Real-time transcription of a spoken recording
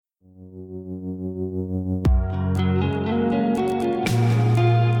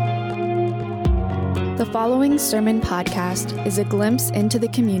The following sermon podcast is a glimpse into the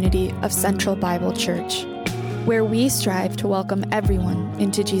community of Central Bible Church, where we strive to welcome everyone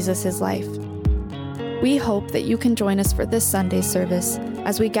into Jesus' life. We hope that you can join us for this Sunday service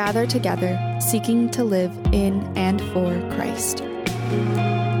as we gather together, seeking to live in and for Christ.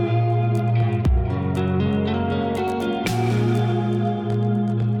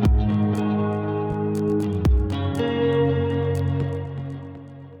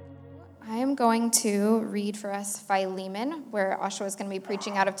 Going to read for us Philemon, where Oshawa is going to be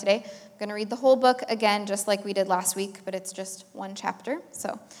preaching out of today. I'm going to read the whole book again, just like we did last week, but it's just one chapter,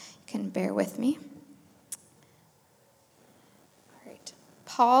 so you can bear with me. All right.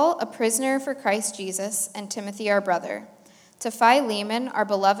 Paul, a prisoner for Christ Jesus, and Timothy, our brother, to Philemon, our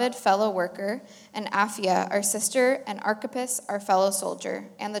beloved fellow worker, and Apphia, our sister, and Archippus, our fellow soldier,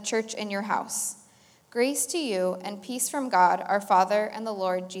 and the church in your house. Grace to you and peace from God, our Father, and the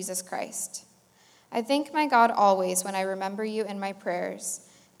Lord Jesus Christ. I thank my God always when I remember you in my prayers,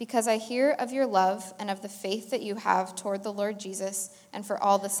 because I hear of your love and of the faith that you have toward the Lord Jesus and for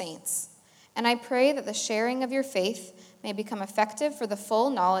all the saints. And I pray that the sharing of your faith may become effective for the full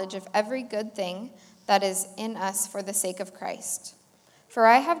knowledge of every good thing that is in us for the sake of Christ. For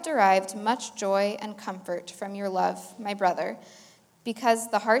I have derived much joy and comfort from your love, my brother,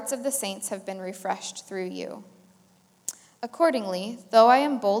 because the hearts of the saints have been refreshed through you. Accordingly, though I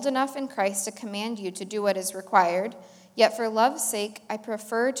am bold enough in Christ to command you to do what is required, yet for love's sake I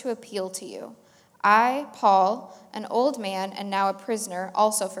prefer to appeal to you. I, Paul, an old man and now a prisoner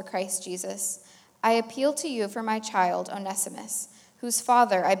also for Christ Jesus, I appeal to you for my child Onesimus, whose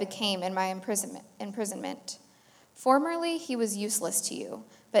father I became in my imprisonment. Formerly he was useless to you,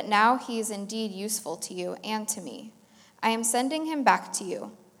 but now he is indeed useful to you and to me. I am sending him back to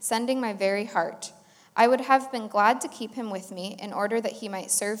you, sending my very heart. I would have been glad to keep him with me in order that he might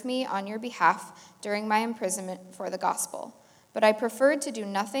serve me on your behalf during my imprisonment for the gospel. But I preferred to do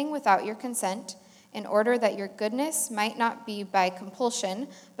nothing without your consent, in order that your goodness might not be by compulsion,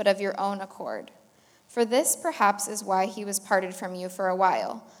 but of your own accord. For this perhaps is why he was parted from you for a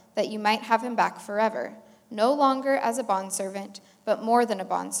while, that you might have him back forever, no longer as a bondservant, but more than a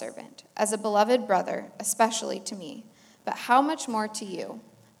bondservant, as a beloved brother, especially to me. But how much more to you,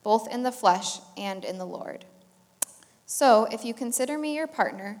 both in the flesh and in the Lord. So, if you consider me your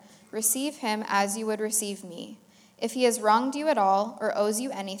partner, receive him as you would receive me. If he has wronged you at all or owes you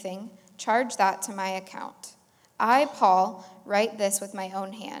anything, charge that to my account. I, Paul, write this with my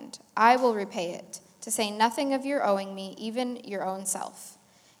own hand. I will repay it, to say nothing of your owing me, even your own self.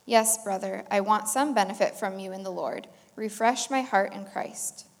 Yes, brother, I want some benefit from you in the Lord. Refresh my heart in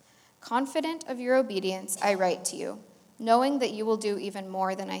Christ. Confident of your obedience, I write to you, knowing that you will do even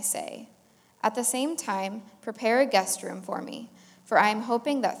more than I say. At the same time, prepare a guest room for me, for I am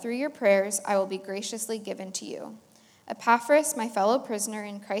hoping that through your prayers I will be graciously given to you. Epaphras, my fellow prisoner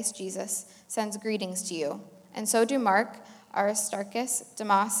in Christ Jesus, sends greetings to you, and so do Mark, Aristarchus,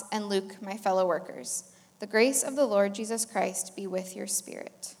 Demas, and Luke, my fellow workers. The grace of the Lord Jesus Christ be with your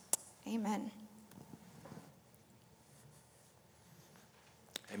spirit. Amen.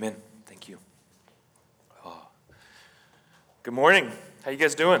 Amen. Thank you. Good morning. How you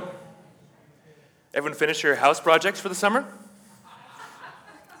guys doing? Everyone finish your house projects for the summer?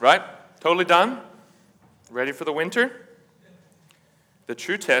 Right? Totally done? Ready for the winter? The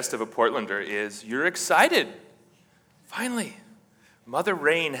true test of a Portlander is you're excited. Finally, Mother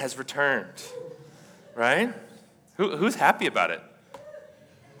Rain has returned. Right? Who's happy about it?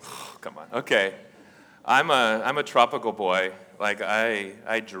 Oh, come on. Okay. I'm a tropical boy. Like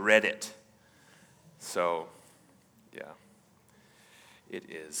I dread it. So, yeah. It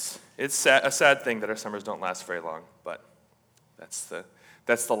is. It's a sad thing that our summers don't last very long, but that's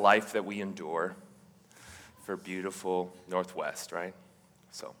the life that we endure for beautiful Northwest, right?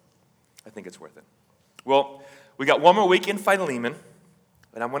 So I think it's worth it. Well, we got one more week in Philemon,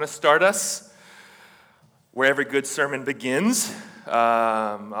 and I'm going to start us where every good sermon begins,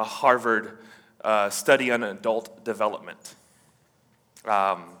 a Harvard study on adult development.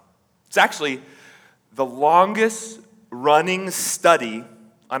 It's actually the longest running study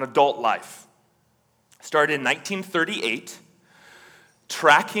on adult life. Started in 1938,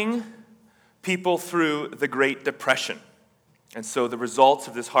 tracking people through the Great Depression. And so the results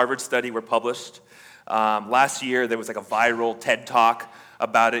of this Harvard study were published. Last year, there was like a viral TED Talk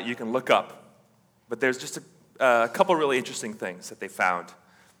about it you can look up. But there's just a couple really interesting things that they found.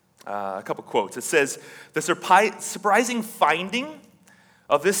 A couple quotes. It says, the surprising finding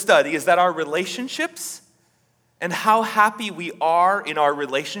of this study is that our relationships and how happy we are in our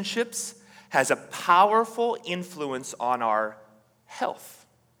relationships has a powerful influence on our health.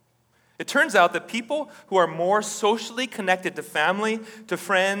 It turns out that people who are more socially connected to family, to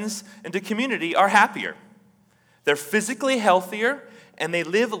friends, and to community are happier. They're physically healthier, and they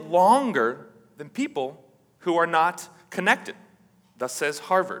live longer than people who are not connected. Thus says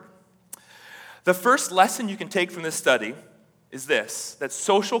Harvard. The first lesson you can take from this study is this, that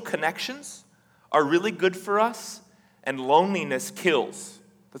social connections are really good for us, and loneliness kills.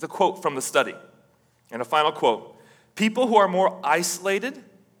 That's a quote from the study. And a final quote. People who are more isolated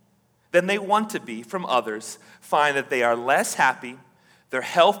than they want to be from others find that they are less happy, their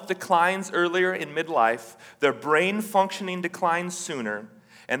health declines earlier in midlife, their brain functioning declines sooner,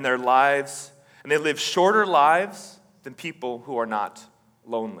 and they live shorter lives than people who are not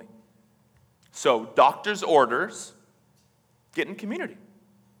lonely. So, doctor's orders, get in community,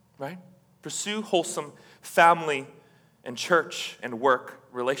 right? Pursue wholesome family and church and work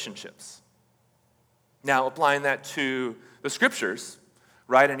relationships. Now, applying that to the scriptures,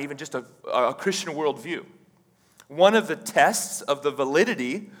 right, and even just a Christian worldview. One of the tests of the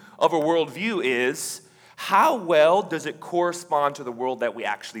validity of a worldview is how well does it correspond to the world that we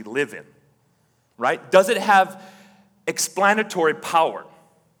actually live in, right? Does it have explanatory power?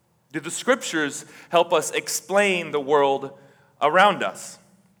 Do the scriptures help us explain the world around us?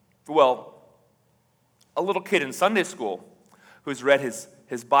 Well, a little kid in Sunday school who's read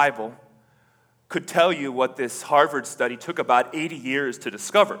his Bible could tell you what this Harvard study took about 80 years to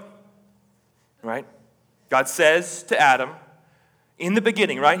discover, right? God says to Adam, in the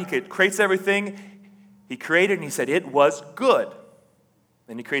beginning, right? He creates everything. He created and he said, it was good.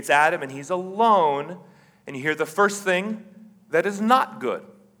 Then he creates Adam and he's alone. And you hear the first thing that is not good.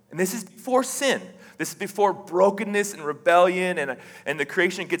 And this is before sin. This is before brokenness and rebellion and the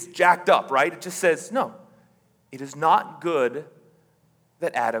creation gets jacked up, right? It just says, no, it is not good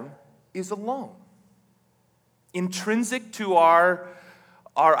that Adam is alone. Intrinsic to our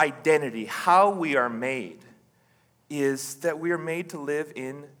identity, how we are made, is that we are made to live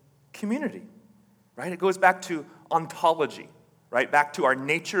in community, right? It goes back to ontology, right? Back to our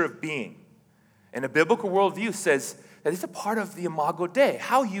nature of being. And a biblical worldview says that it's a part of the Imago Dei.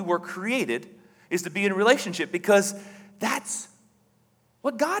 How you were created is to be in a relationship because that's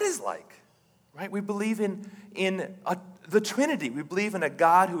what God is like, right? We believe in the Trinity. We believe in a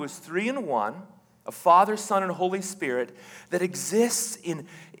God who is three in one, a Father, Son, and Holy Spirit that exists in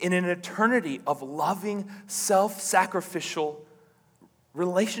an eternity of loving, self-sacrificial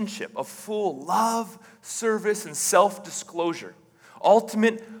relationship, of full love, service, and self-disclosure,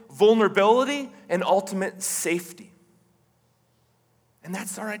 ultimate vulnerability and ultimate safety. And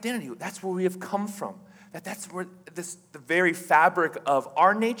that's our identity. That's where we have come from. That's where the very fabric of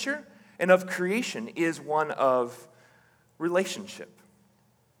our nature and of creation is one of relationship.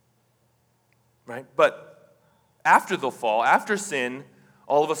 Right? But after the fall, after sin,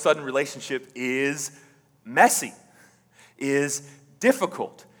 all of a sudden relationship is messy, is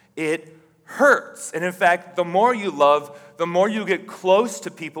difficult. It hurts. And in fact, the more you love, the more you get close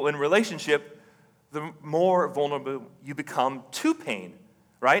to people in relationship, the more vulnerable you become to pain,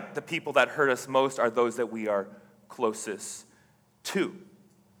 right? The people that hurt us most are those that we are closest to.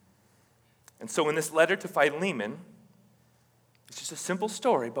 And so in this letter to Philemon, it's just a simple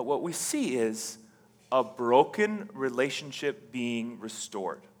story, but what we see is a broken relationship being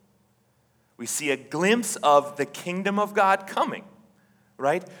restored. We see a glimpse of the kingdom of God coming,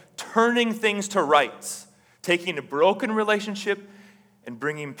 right? Turning things to rights, taking a broken relationship and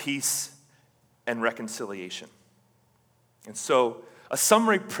bringing peace and reconciliation. And so, a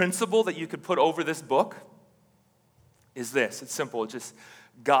summary principle that you could put over this book is this. It's simple. It's just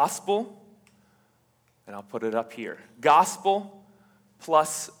gospel, and I'll put it up here. Gospel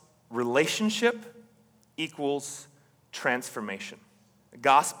plus relationship equals transformation.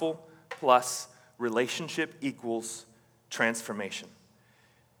 Gospel plus relationship equals transformation.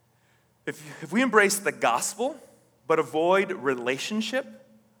 If we embrace the gospel but avoid relationship,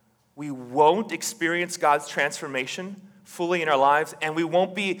 we won't experience God's transformation fully in our lives, and we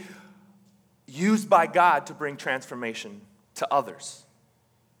won't be used by God to bring transformation to others.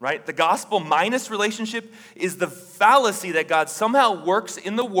 Right? The gospel minus relationship is the fallacy that God somehow works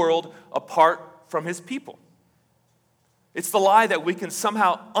in the world apart from his people. It's the lie that we can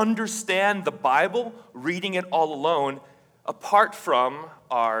somehow understand the Bible, reading it all alone, apart from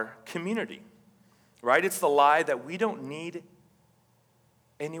our community. Right? It's the lie that we don't need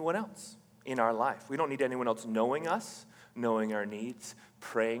anyone else in our life. We don't need anyone else knowing us, knowing our needs,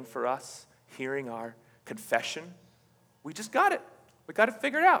 praying for us, hearing our confession. We just got it. We got it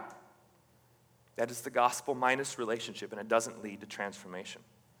figured out. That is the gospel minus relationship, and it doesn't lead to transformation.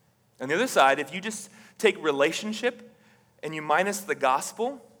 On the other side, if you just take relationship and you minus the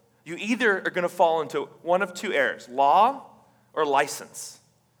gospel, You either are going to fall into one of two errors, law or license.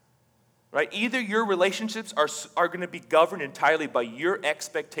 Right? Either your relationships are going to be governed entirely by your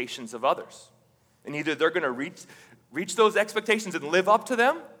expectations of others. And either they're going to reach those expectations and live up to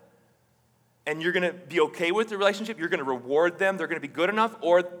them, and you're going to be okay with the relationship, you're going to reward them, they're going to be good enough,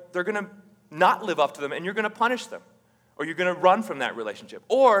 or they're going to not live up to them, and you're going to punish them, or you're going to run from that relationship.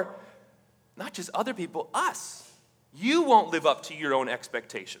 Or, not just other people, us. You won't live up to your own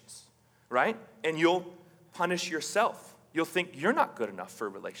expectations, right? And you'll punish yourself. You'll think you're not good enough for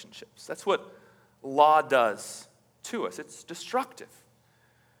relationships. That's what law does to us. It's destructive.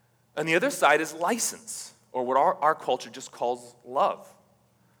 And the other side is license, or what our culture just calls love,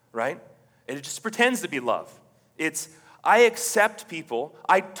 right? And it just pretends to be love. It's, I accept people,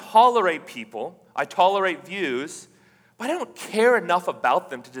 I tolerate views, but I don't care enough about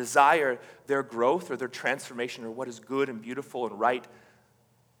them to desire their growth or their transformation or what is good and beautiful and right.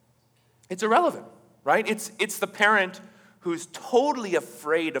 It's irrelevant, right? It's the parent who's totally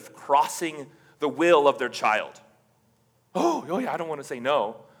afraid of crossing the will of their child. Oh yeah, I don't want to say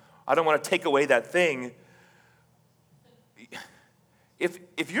no. I don't want to take away that thing.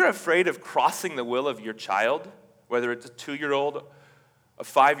 If you're afraid of crossing the will of your child, whether it's a 2-year-old, a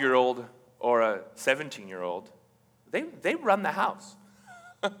 5-year-old, or a 17-year-old, they run the house.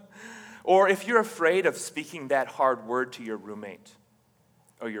 Or if you're afraid of speaking that hard word to your roommate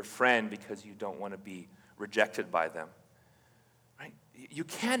or your friend because you don't want to be rejected by them, right? You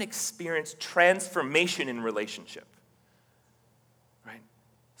can't experience transformation in relationship, right?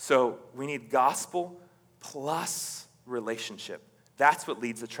 So we need gospel plus relationship. That's what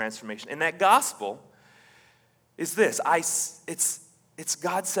leads to transformation. And that gospel is this. It's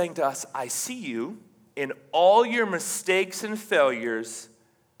God saying to us, I see you in all your mistakes and failures,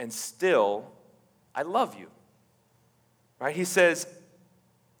 and still, I love you. Right? He says,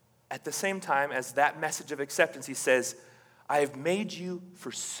 at the same time as that message of acceptance, he says, I have made you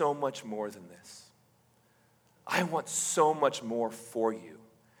for so much more than this. I want so much more for you.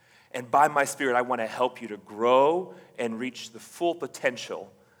 And by my Spirit, I want to help you to grow and reach the full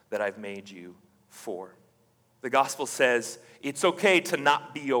potential that I've made you for. The gospel says it's okay to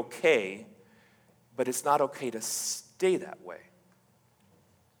not be okay, but it's not okay to stay that way.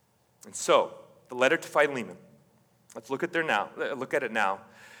 And so, the letter to Philemon. Let's look at it now.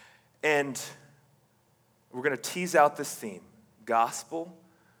 And we're going to tease out this theme. Gospel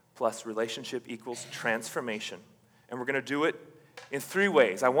plus relationship equals transformation. And we're going to do it in 3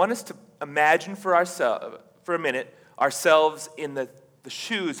 ways. I want us to imagine for a minute ourselves in the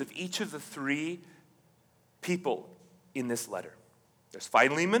shoes of each of the 3 people in this letter. There's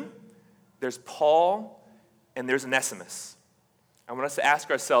Philemon, there's Paul, and there's Onesimus. I want us to ask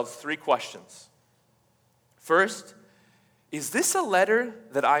ourselves 3 questions. First, is this a letter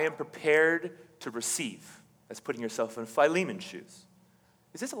that I am prepared to receive? That's putting yourself in Philemon's shoes.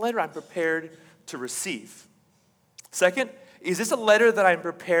 Is this a letter I'm prepared to receive? Second, is this a letter that I'm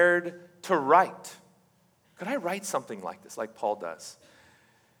prepared to write? Could I write something like this, like Paul does?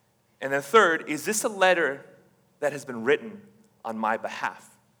 And then third, is this a letter that has been written on my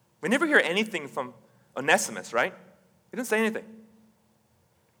behalf? We never hear anything from Onesimus, right? He didn't say anything.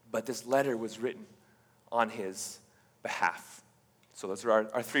 But this letter was written on his behalf. So those are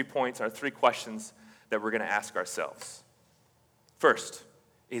our 3 points, our 3 questions that we're going to ask ourselves. First,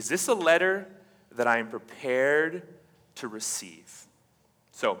 is this a letter that I am prepared to receive?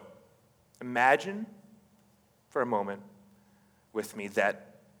 So, imagine for a moment with me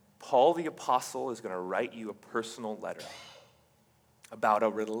that Paul the Apostle is going to write you a personal letter about a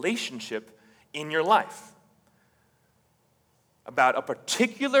relationship in your life, about a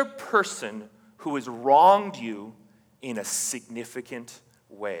particular person who has wronged you in a significant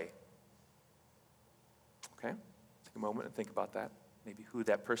way. Okay? Take a moment and think about that, maybe who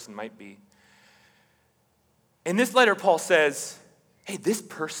that person might be. In this letter, Paul says, hey, this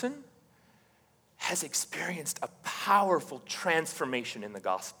person has experienced a powerful transformation in the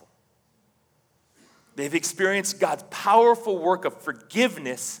gospel. They've experienced God's powerful work of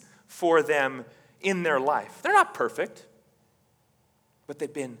forgiveness for them in their life. They're not perfect, but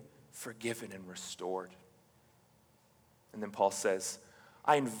they've been forgiven and restored. And then Paul says,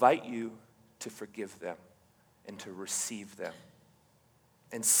 I invite you to forgive them and to receive them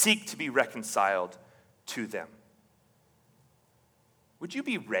and seek to be reconciled to them. Would you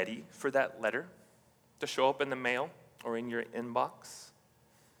be ready for that letter to show up in the mail or in your inbox?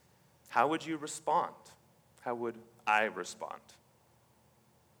 How would you respond? How would I respond?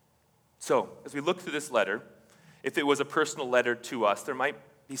 So, as we look through this letter, if it was a personal letter to us, there might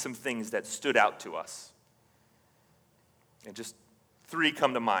be some things that stood out to us. And just three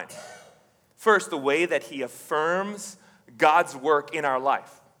come to mind. First, the way that he affirms God's work in our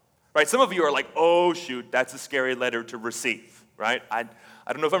life. Right? Some of you are like, oh, shoot, that's a scary letter to receive. Right? I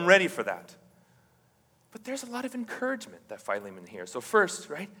don't know if I'm ready for that. But there's a lot of encouragement that Philemon hears. So first,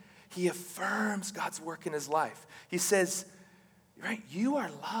 right, he affirms God's work in his life. He says, right, you are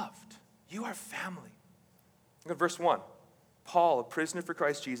loved. You are family. Look at verse 1. Paul, a prisoner for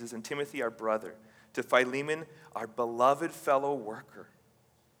Christ Jesus, and Timothy, our brother, to Philemon, our beloved fellow worker.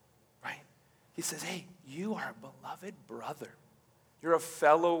 Right? He says, hey, you are a beloved brother. You're a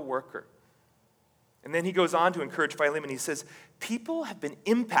fellow worker. And then he goes on to encourage Philemon. He says, people have been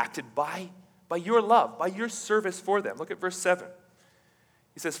impacted by your love, by your service for them. Look at verse 7.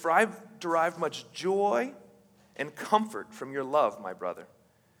 He says, for I've derived much joy and comfort from your love, my brother,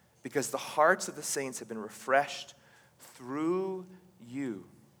 because the hearts of the saints have been refreshed through you.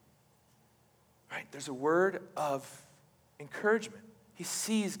 Right? There's a word of encouragement. He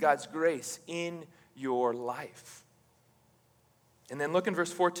sees God's grace in your life. And then look in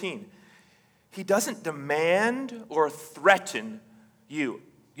verse 14. He doesn't demand or threaten you.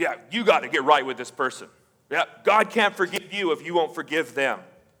 Yeah, you got to get right with this person. Yeah, God can't forgive you if you won't forgive them.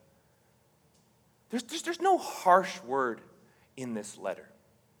 There's no harsh word in this letter.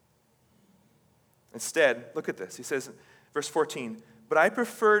 Instead, look at this. He says, verse 14, but I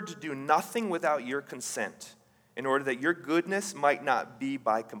preferred to do nothing without your consent, in order that your goodness might not be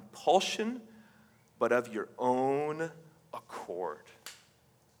by compulsion, but of your own accord.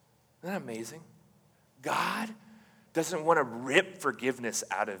 Isn't that amazing? God doesn't want to rip forgiveness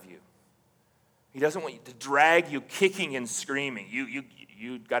out of you. He doesn't want you to drag you kicking and screaming.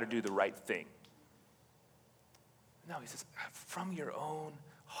 You got to do the right thing. No, he says, from your own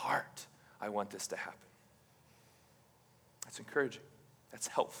heart, I want this to happen. That's encouraging. That's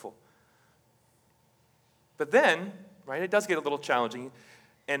helpful. But then, right, it does get a little challenging.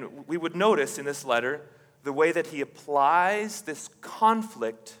 And we would notice in this letter the way that he applies this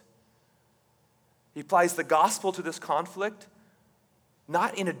conflict. He applies the gospel to this conflict,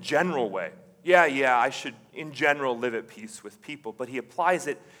 not in a general way. Yeah, I should, in general, live at peace with people. But he applies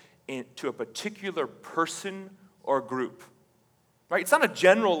it to a particular person or group. Right? It's not a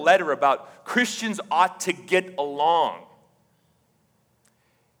general letter about Christians ought to get along.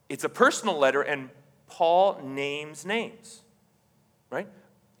 It's a personal letter, and Paul names names. Right?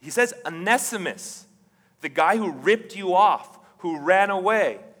 He says, Onesimus, the guy who ripped you off, who ran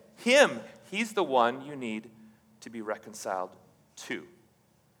away, he's the one you need to be reconciled to.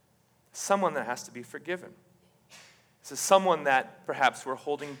 Someone that has to be forgiven. This is someone that perhaps we're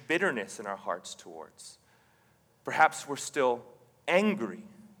holding bitterness in our hearts towards. Perhaps we're still angry.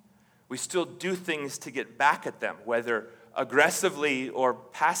 We still do things to get back at them, whether aggressively or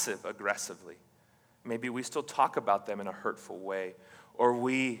passive-aggressively. Maybe we still talk about them in a hurtful way, or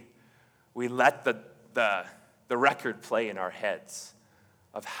we let the record play in our heads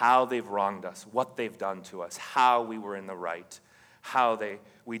of how they've wronged us, what they've done to us, how we were in the right, how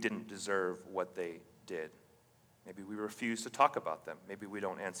we didn't deserve what they did. Maybe we refuse to talk about them. Maybe we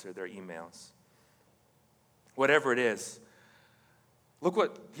don't answer their emails. Whatever it is, look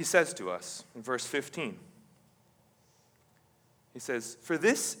what he says to us in verse 15. He says, for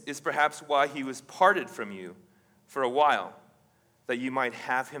this is perhaps why he was parted from you for a while, that you might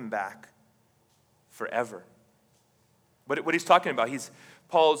have him back forever. But what he's talking about,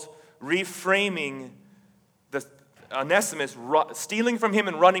 Paul's reframing the Onesimus stealing from him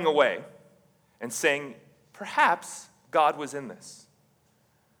and running away and saying, perhaps God was in this.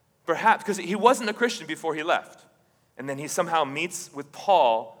 Perhaps, because he wasn't a Christian before he left. And then he somehow meets with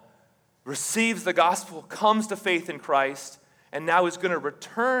Paul, receives the gospel, comes to faith in Christ, and now is going to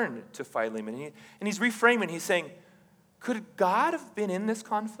return to Philemon. And he's reframing, he's saying, could God have been in this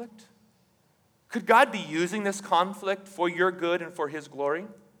conflict? Could God be using this conflict for your good and for his glory?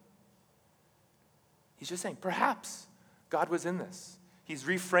 He's just saying, perhaps God was in this. He's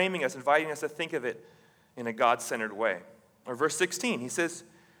reframing us, inviting us to think of it in a God-centered way. Or verse 16, he says,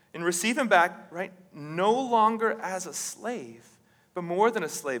 and receive him back, right, no longer as a slave, but more than a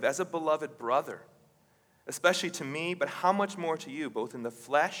slave, as a beloved brother, especially to me, but how much more to you, both in the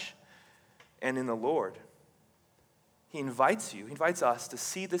flesh and in the Lord. He invites us to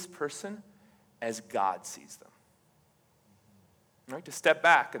see this person as God sees them. Right? To step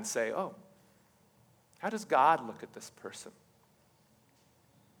back and say, oh, how does God look at this person?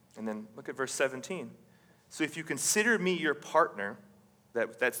 And then look at verse 17. So if you consider me your partner,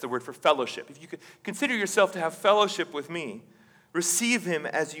 that's the word for fellowship. If you could consider yourself to have fellowship with me, receive him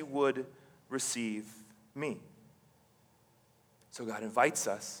as you would receive me. So God invites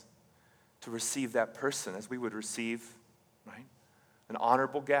us to receive that person as we would receive, right, an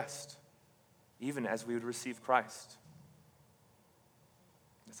honorable guest, even as we would receive Christ.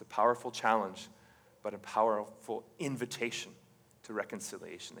 It's a powerful challenge, but a powerful invitation to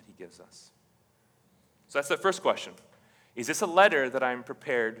reconciliation that he gives us. So that's the first question. Is this a letter that I'm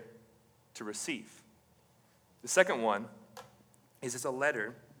prepared to receive? The second one, is this a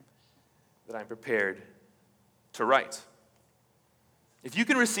letter that I'm prepared to write? If you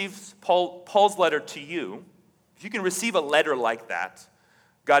can receive Paul's letter to you, if you can receive a letter like that,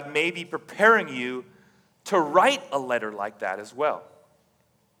 God may be preparing you to write a letter like that as well.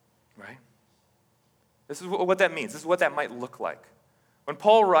 Right? This is what that means. This is what that might look like. When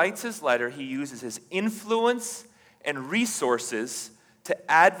Paul writes his letter, he uses his influence and resources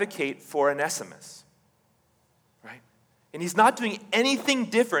to advocate for Onesimus. Right? And he's not doing anything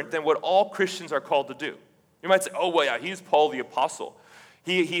different than what all Christians are called to do. You might say, oh, well, yeah, he's Paul the Apostle.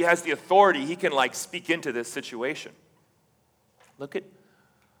 He has the authority. He can, speak into this situation. Look at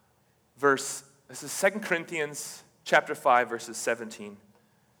this is 2 Corinthians chapter 5, verses 17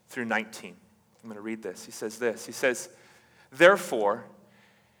 through 19. I'm going to read this. He says this. He says, therefore,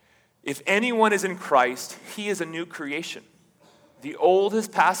 if anyone is in Christ, he is a new creation. The old has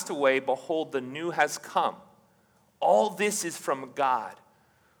passed away. Behold, the new has come. All this is from God,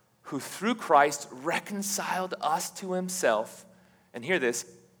 who through Christ reconciled us to himself, and hear this,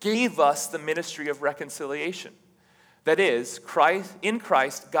 gave us the ministry of reconciliation. That is, in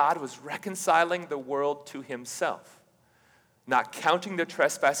Christ, God was reconciling the world to himself, not counting their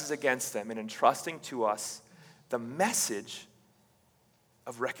trespasses against them, and entrusting to us the message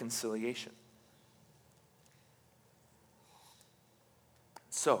of reconciliation.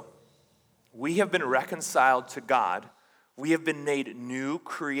 So, we have been reconciled to God. We have been made new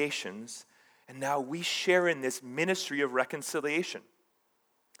creations, and now we share in this ministry of reconciliation.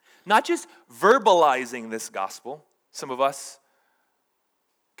 Not just verbalizing this gospel, some of us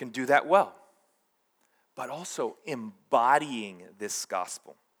can do that well, but also embodying this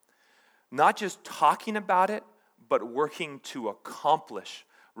gospel. Not just talking about it, but working to accomplish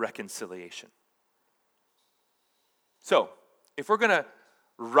reconciliation. So, if we're going to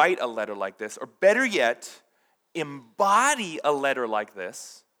write a letter like this, or better yet, embody a letter like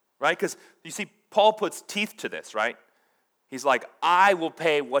this, right? Because you see, Paul puts teeth to this, right? He's like, I will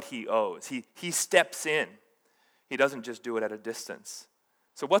pay what he owes. He steps in. He doesn't just do it at a distance.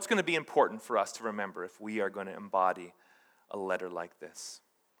 So what's going to be important for us to remember if we are going to embody a letter like this?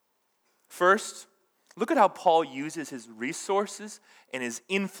 First, look at how Paul uses his resources and his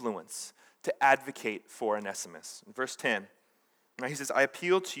influence to advocate for Onesimus. In verse 10, he says, I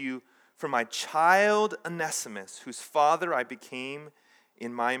appeal to you for my child Onesimus, whose father I became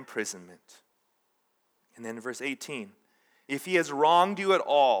in my imprisonment. And then in verse 18, if he has wronged you at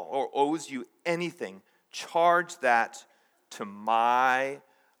all or owes you anything, charge that to my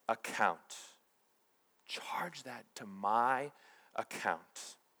account. Charge that to my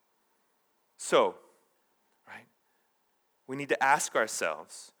account. So, right, we need to ask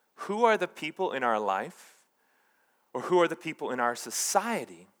ourselves, who are the people in our life, or who are the people in our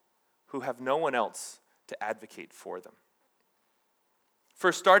society who have no one else to advocate for them?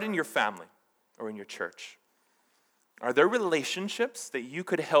 First, start in your family or in your church. Are there relationships that you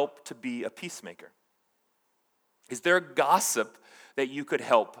could help to be a peacemaker? Is there gossip that you could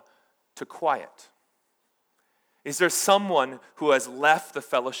help to quiet? Is there someone who has left the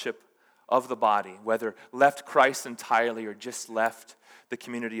fellowship of the body, whether left Christ entirely or just left the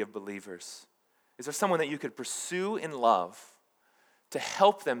community of believers? Is there someone that you could pursue in love to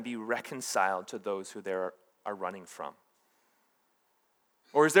help them be reconciled to those who they are running from?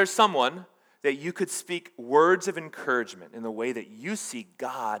 Or is there someone that you could speak words of encouragement in the way that you see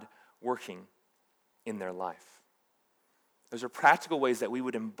God working in their life? Those are practical ways that we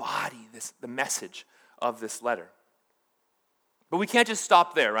would embody the message of this letter. But we can't just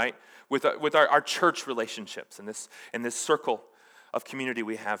stop there, right? With our church relationships and this circle of community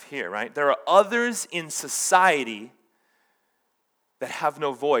we have here, right? There are others in society that have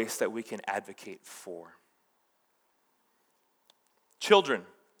no voice that we can advocate for. Children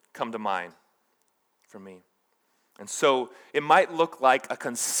come to mind for me. And so it might look like a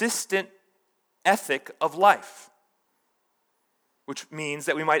consistent ethic of life, which means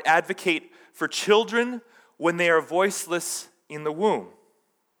that we might advocate for children when they are voiceless in the womb.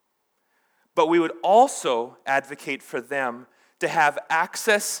 But we would also advocate for them to have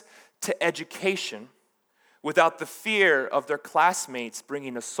access to education without the fear of their classmates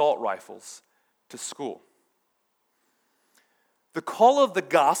bringing assault rifles to school. The call of the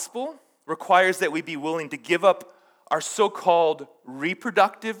gospel requires that we be willing to give up our so-called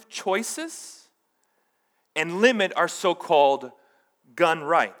reproductive choices and limit our so-called gun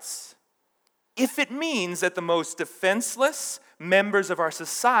rights if it means that the most defenseless members of our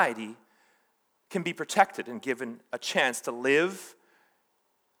society can be protected and given a chance to live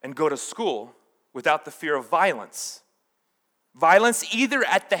and go to school without the fear of violence. Violence either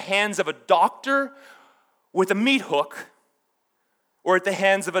at the hands of a doctor with a meat hook or at the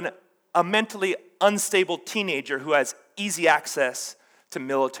hands of a mentally unstable teenager who has easy access to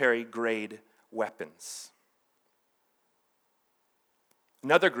military-grade weapons.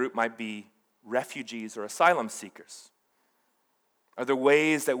 Another group might be refugees or asylum seekers. Are there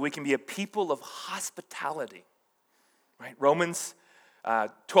ways that we can be a people of hospitality? Right? Romans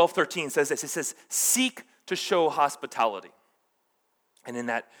 12:13 says this. It says, "Seek to show hospitality." And in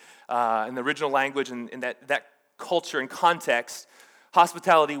that, in the original language and in that culture and context,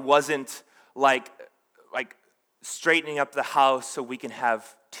 hospitality wasn't like straightening up the house so we can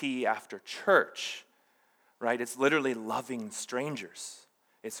have tea after church, right? It's literally loving strangers.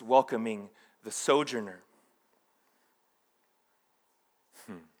 It's welcoming the sojourner.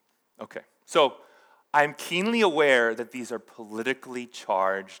 Okay, so I'm keenly aware that these are politically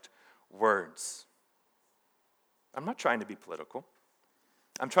charged words. I'm not trying to be political.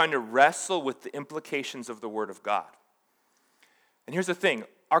 I'm trying to wrestle with the implications of the Word of God. And here's the thing.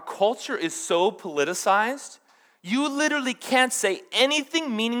 Our culture is so politicized, you literally can't say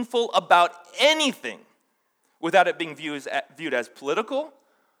anything meaningful about anything without it being viewed as political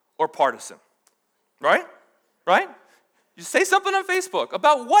or partisan. Right? Right? You say something on Facebook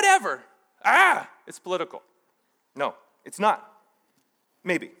about whatever. It's political. No, it's not.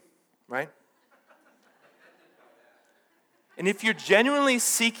 Maybe, right? And if you're genuinely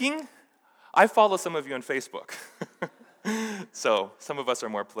seeking, I follow some of you on Facebook. So some of us are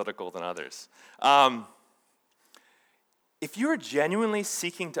more political than others. If you're genuinely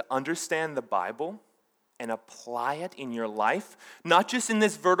seeking to understand the Bible and apply it in your life, not just in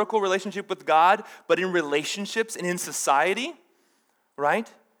this vertical relationship with God, but in relationships and in society,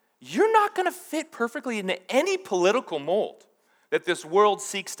 right? You're not going to fit perfectly into any political mold that this world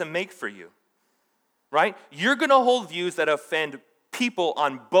seeks to make for you, right? You're going to hold views that offend people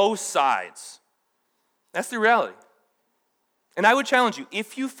on both sides. That's the reality. And I would challenge you,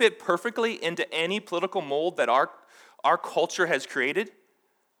 if you fit perfectly into any political mold that our culture has created,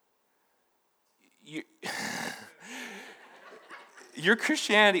 your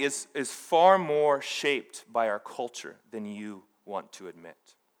Christianity is far more shaped by our culture than you want to admit.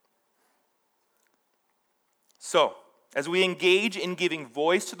 So, as we engage in giving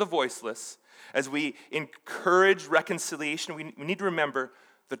voice to the voiceless, as we encourage reconciliation, we need to remember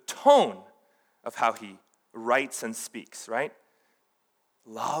the tone of how he writes and speaks, right?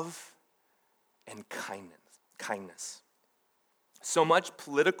 Love and kindness. So much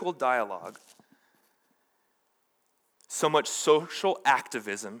political dialogue, so much social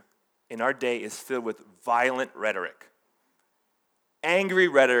activism in our day is filled with violent rhetoric. Angry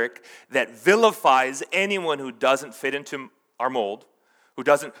rhetoric that vilifies anyone who doesn't fit into our mold, who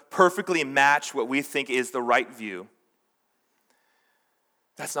doesn't perfectly match what we think is the right view.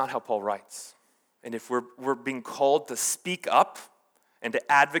 That's not how Paul writes. And if we're being called to speak up and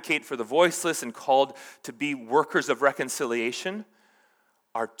to advocate for the voiceless and called to be workers of reconciliation,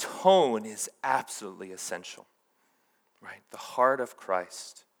 our tone is absolutely essential, right? The heart of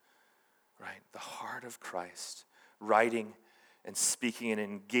Christ, right? The heart of Christ, writing and speaking and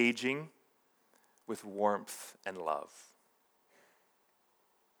engaging with warmth and love.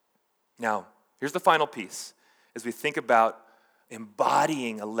 Now, here's the final piece. As we think about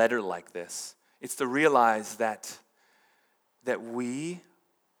embodying a letter like this, it's to realize that we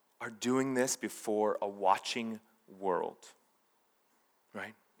are doing this before a watching world,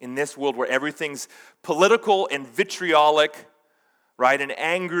 right? In this world where everything's political and vitriolic, right, and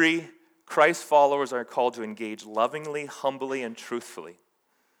angry, Christ followers are called to engage lovingly, humbly, and truthfully.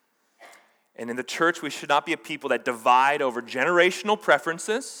 And in the church, we should not be a people that divide over generational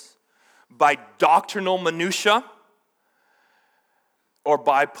preferences, by doctrinal minutia, or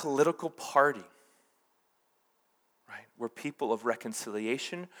by political party. Right? We're people of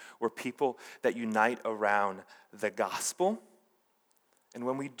reconciliation. We're people that unite around the gospel. And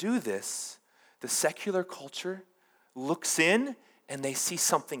when we do this, the secular culture looks in and they see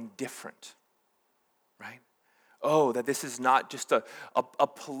something different, right? Oh, that this is not just a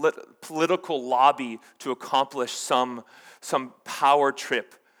political lobby to accomplish some power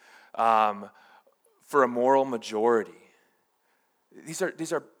trip for a moral majority. These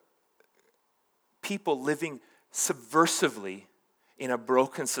are people living subversively in a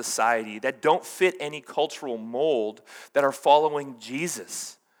broken society that don't fit any cultural mold, that are following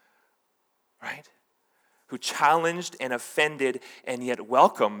Jesus, right? who challenged and offended and yet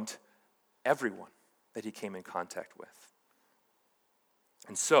welcomed everyone that he came in contact with.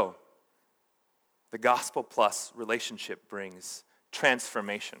 And so, the gospel plus relationship brings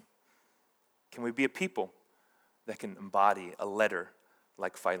transformation. Can we be a people that can embody a letter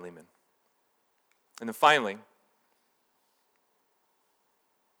like Philemon? And then finally,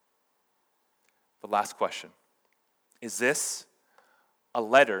 the last question. Is this a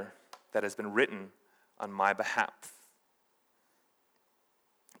letter that has been written on my behalf?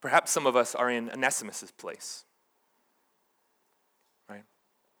 Perhaps some of us are in Onesimus' place. Right?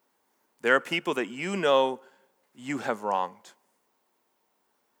 There are people that you know you have wronged,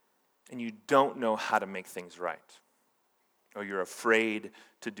 and you don't know how to make things right, or you're afraid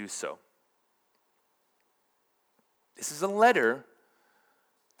to do so. This is a letter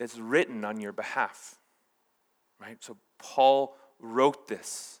that's written on your behalf, right? So Paul wrote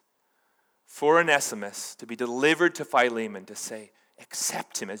this for Onesimus to be delivered to Philemon to say,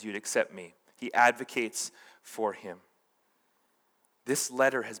 accept him as you'd accept me. He advocates for him. This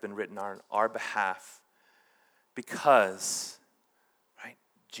letter has been written on our behalf because, right,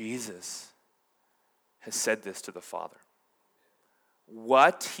 Jesus has said this to the Father.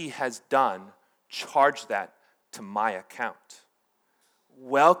 What he has done, charge that to my account.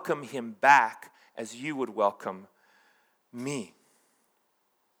 Welcome him back as you would welcome me.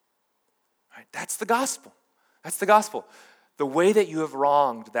 Right? That's the gospel. That's the gospel. The way that you have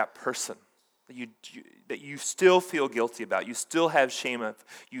wronged that person, that you still feel guilty about, you still have shame of,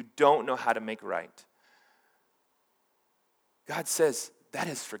 you don't know how to make right. God says that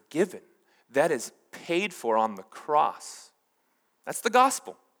is forgiven. That is paid for on the cross. That's the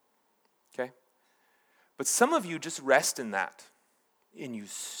gospel. Okay? But some of you just rest in that and you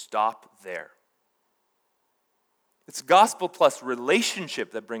stop there. It's gospel plus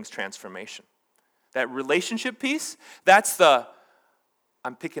relationship that brings transformation. That relationship piece, that's the,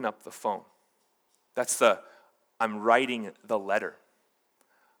 I'm picking up the phone. That's the, I'm writing the letter.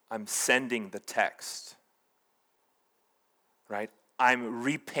 I'm sending the text. Right? I'm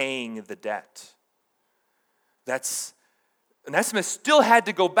repaying the debt. That's, Onesimus still had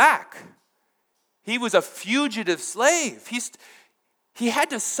to go back. He was a fugitive slave. He had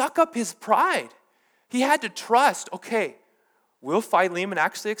to suck up his pride. He had to trust, okay, will Philemon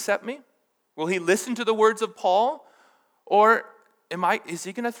actually accept me? Will he listen to the words of Paul? Or is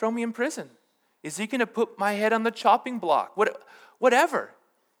he going to throw me in prison? Is he going to put my head on the chopping block? Whatever.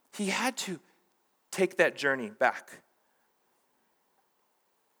 He had to take that journey back.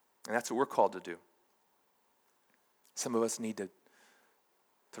 And that's what we're called to do. Some of us need to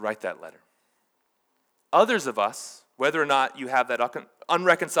write that letter. Others of us, whether or not you have that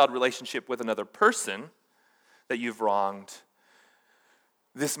unreconciled relationship with another person that you've wronged,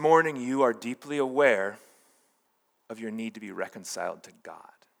 this morning you are deeply aware of your need to be reconciled to God.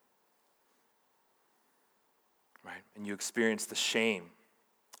 Right? And you experience the shame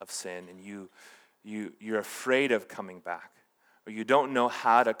of sin, and you're afraid of coming back, or you don't know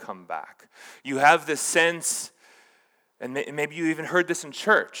how to come back. You have this sense, and maybe you even heard this in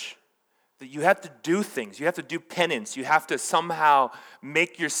church, that you have to do things. You have to do penance. You have to somehow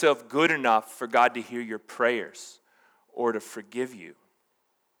make yourself good enough for God to hear your prayers or to forgive you.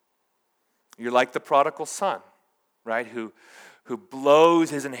 You're like the prodigal son, right? Who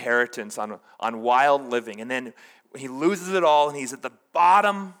blows his inheritance on wild living. And then he loses it all and he's at the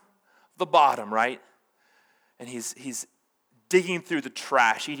bottom, right? And he's digging through the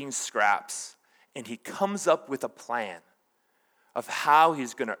trash, eating scraps. And he comes up with a plan of how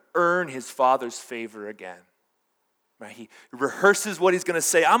he's going to earn his father's favor again. Right? He rehearses what he's going to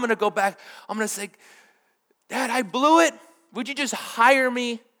say. I'm going to go back. I'm going to say, Dad, I blew it. Would you just hire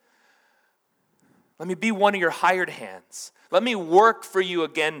me? Let me be one of your hired hands. Let me work for you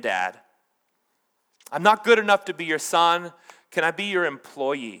again, Dad. I'm not good enough to be your son. Can I be your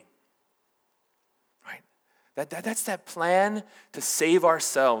employee? Right? That's that plan to save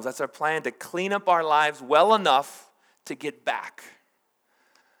ourselves. That's our plan to clean up our lives well enough to get back.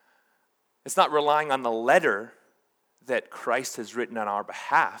 It's not relying on the letter that Christ has written on our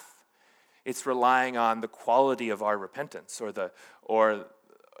behalf. It's relying on the quality of our repentance or the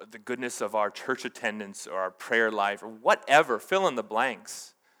goodness of our church attendance or our prayer life or whatever. Fill in the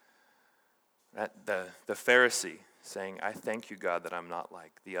blanks. The Pharisee saying, I thank you, God, that I'm not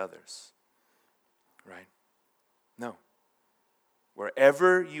like the others. Right? No.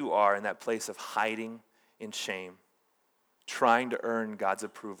 Wherever you are in that place of hiding in shame, trying to earn God's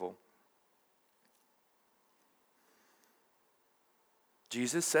approval,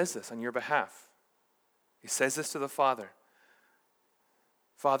 Jesus says this on your behalf. He says this to the Father.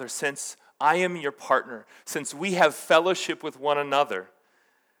 Father, since I am your partner. Since we have fellowship with one another,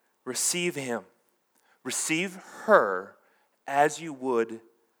 receive him. Receive her as you would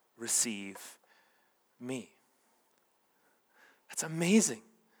receive me. That's amazing.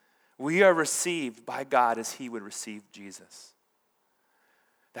 We are received by God as he would receive Jesus.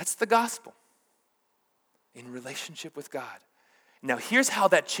 That's the gospel in relationship with God. Now, here's how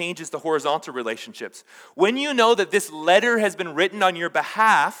that changes the horizontal relationships. When you know that this letter has been written on your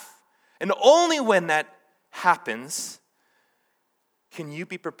behalf, and only when that happens, can you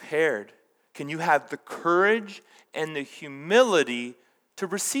be prepared? Can you have the courage and the humility to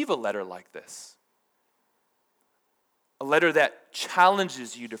receive a letter like this? A letter that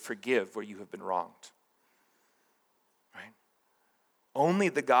challenges you to forgive where you have been wronged. Right? Only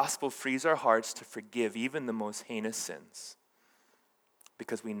the gospel frees our hearts to forgive even the most heinous sins,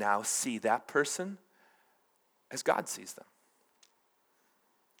 because we now see that person as God sees them.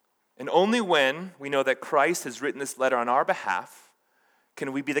 And only when we know that Christ has written this letter on our behalf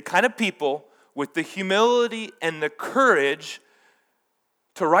can we be the kind of people with the humility and the courage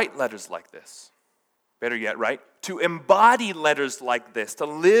to write letters like this. Better yet, right? To embody letters like this, to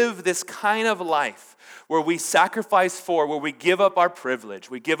live this kind of life where we sacrifice for, where we give up our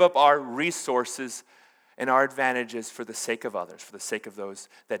privilege, we give up our resources and our advantages for the sake of others, for the sake of those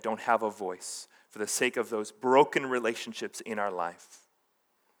that don't have a voice, for the sake of those broken relationships in our life.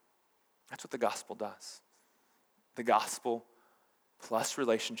 That's what the gospel does. The gospel plus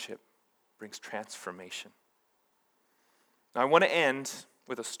relationship brings transformation. Now, I want to end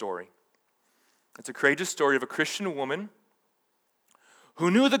with a story. It's a courageous story of a Christian woman who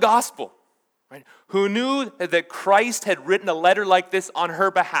knew the gospel, right? Who knew that Christ had written a letter like this on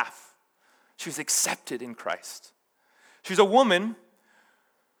her behalf. She was accepted in Christ. She's a woman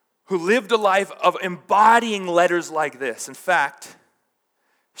who lived a life of embodying letters like this. In fact,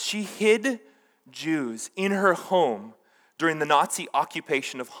 she hid Jews in her home during the Nazi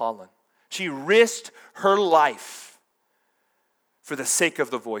occupation of Holland. She risked her life for the sake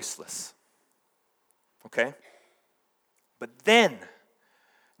of the voiceless. Okay? But then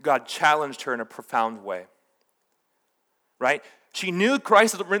God challenged her in a profound way. Right? She knew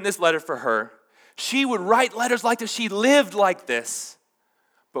Christ had written this letter for her. She would write letters like this. She lived like this.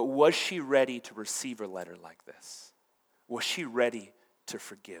 But was she ready to receive a letter like this? Was she ready to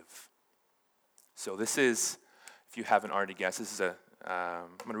forgive? So this is, if you haven't already guessed, this is I'm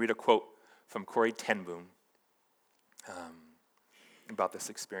going to read a quote from Corrie ten Boom about this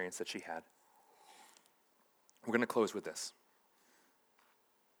experience that she had. We're going to close with this.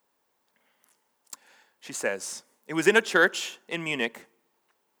 She says, "It was in a church in Munich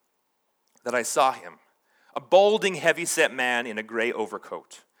that I saw him, a balding, heavy-set man in a gray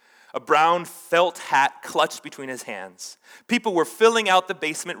overcoat, a brown felt hat clutched between his hands. People were filling out the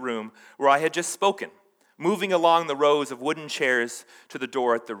basement room where I had just spoken, moving along the rows of wooden chairs to the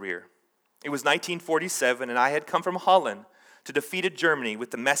door at the rear. It was 1947, and I had come from Holland to defeated Germany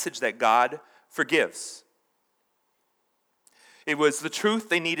with the message that God forgives. It was the truth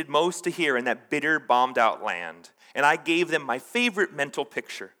they needed most to hear in that bitter, bombed-out land. And I gave them my favorite mental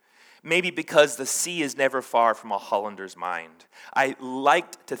picture, maybe because the sea is never far from a Hollander's mind. I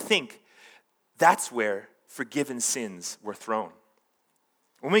liked to think that's where forgiven sins were thrown.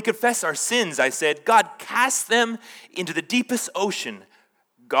 When we confess our sins, I said, God casts them into the deepest ocean,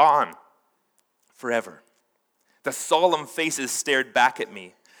 gone forever. The solemn faces stared back at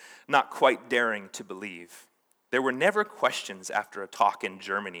me, not quite daring to believe. There were never questions after a talk in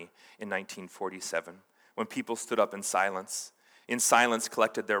Germany in 1947, when people stood up in silence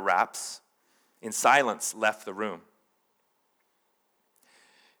collected their wraps, in silence left the room.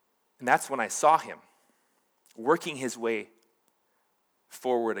 And that's when I saw him working his way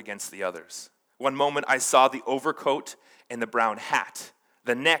forward against the others. One moment I saw the overcoat and the brown hat,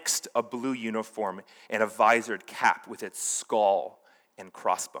 the next a blue uniform and a visored cap with its skull and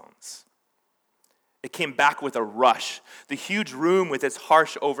crossbones. It came back with a rush, the huge room with its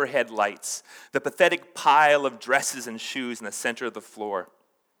harsh overhead lights, the pathetic pile of dresses and shoes in the center of the floor.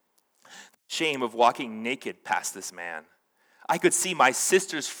 Shame of walking naked past this man. I could see my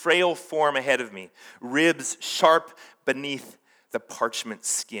sister's frail form ahead of me, ribs sharp beneath the parchment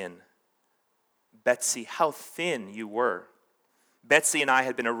skin. Betsy, how thin you were. Betsy and I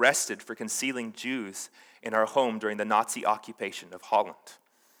had been arrested for concealing Jews in our home during the Nazi occupation of Holland.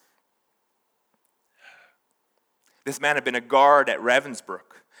 This man had been a guard at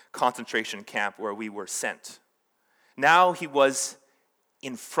Ravensbrück concentration camp where we were sent. Now he was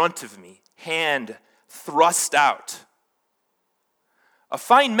in front of me, hand thrust out. A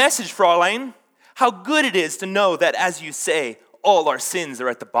fine message, Fräulein. How good it is to know that, as you say, all our sins are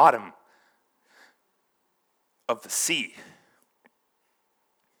at the bottom of the sea.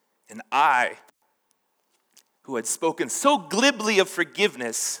 And I, who had spoken so glibly of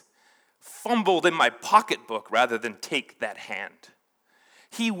forgiveness, fumbled in my pocketbook rather than take that hand.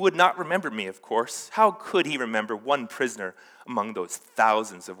 He would not remember me, of course. How could he remember one prisoner among those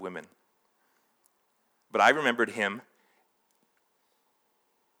thousands of women? But I remembered him,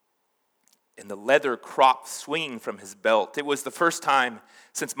 and the leather crop swinging from his belt. It was the first time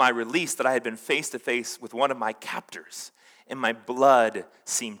since my release that I had been face to face with one of my captors, and my blood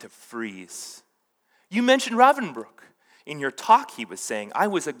seemed to freeze. You mentioned Ravensbrück. In your talk, he was saying, I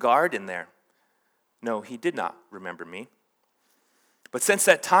was a guard in there. No, he did not remember me. But since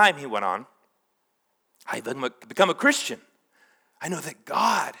that time, he went on, I've become a Christian. I know that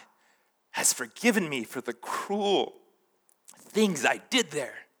God has forgiven me for the cruel things I did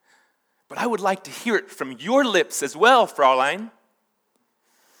there. But I would like to hear it from your lips as well, Fräulein.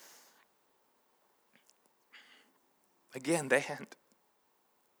 Again, the hand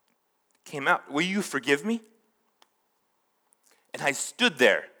came out. Will you forgive me? And I stood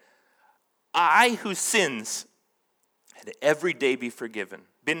there. I whose sins had every day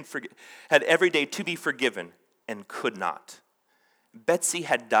had every day to be forgiven and could not. Betsy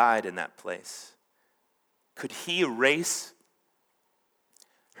had died in that place. Could he erase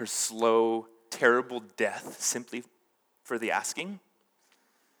her slow, terrible death simply for the asking?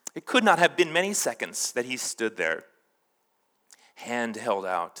 It could not have been many seconds that he stood there, hand held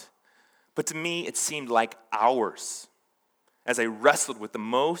out. But to me, it seemed like hours as I wrestled with the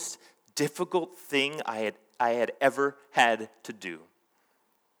most difficult thing I had ever had to do.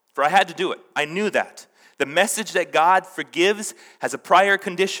 For I had to do it. I knew that. The message that God forgives has a prior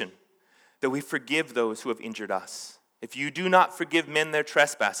condition, that we forgive those who have injured us. If you do not forgive men their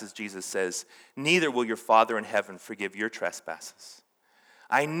trespasses, Jesus says, neither will your Father in heaven forgive your trespasses.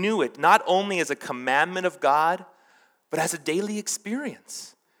 I knew it not only as a commandment of God, but as a daily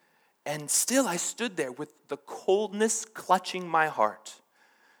experience. And still I stood there with the coldness clutching my heart.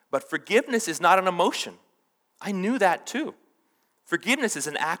 But forgiveness is not an emotion. I knew that too. Forgiveness is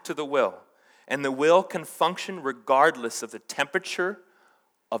an act of the will, and the will can function regardless of the temperature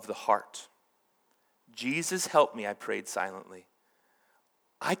of the heart. Jesus, help me, I prayed silently.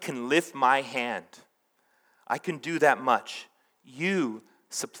 I can lift my hand. I can do that much. You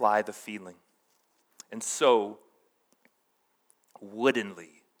supply the feeling. And so,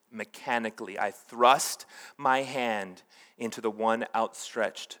 woodenly, mechanically, I thrust my hand into the one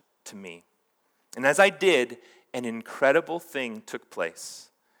outstretched to me. And as I did, an incredible thing took place.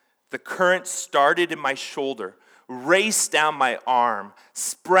 The current started in my shoulder, raced down my arm,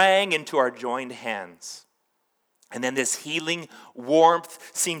 sprang into our joined hands. And then this healing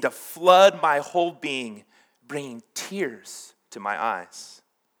warmth seemed to flood my whole being, bringing tears to my eyes.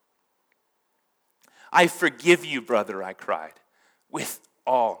 I forgive you, brother, I cried, with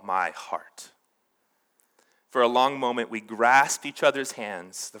all my heart. For a long moment, we grasped each other's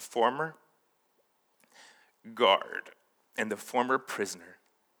hands, the former guard and the former prisoner.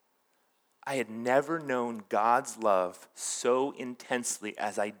 I had never known God's love so intensely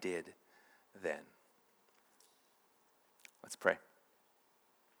as I did then. Let's pray.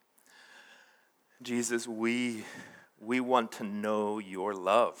 Jesus, we want to know your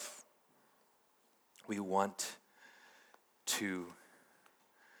love. We want to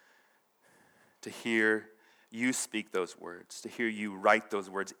hear you speak those words, to hear you write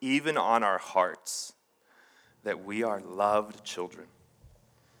those words, even on our hearts, that we are loved children,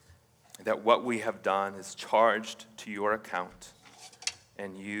 that what we have done is charged to your account,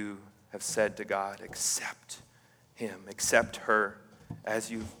 and you have said to God, accept him, accept her,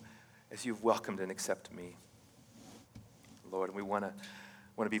 as you've welcomed and accept me. Lord, and we want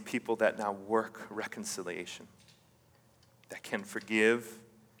to be people that now work reconciliation, that can forgive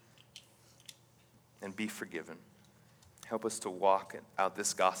and be forgiven. Help us to walk out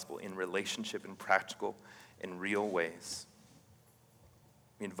this gospel in relationship, in practical, in real ways.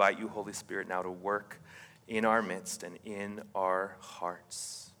 We invite you, Holy Spirit, now to work in our midst and in our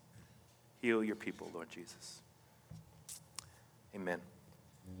hearts. Heal your people, Lord Jesus. Amen.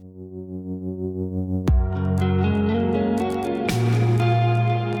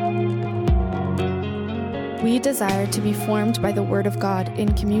 We desire to be formed by the Word of God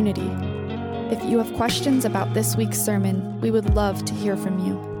in community. If you have questions about this week's sermon, we would love to hear from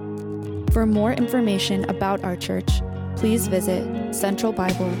you. For more information about our church, please visit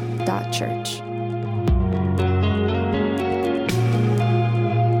centralbible.church.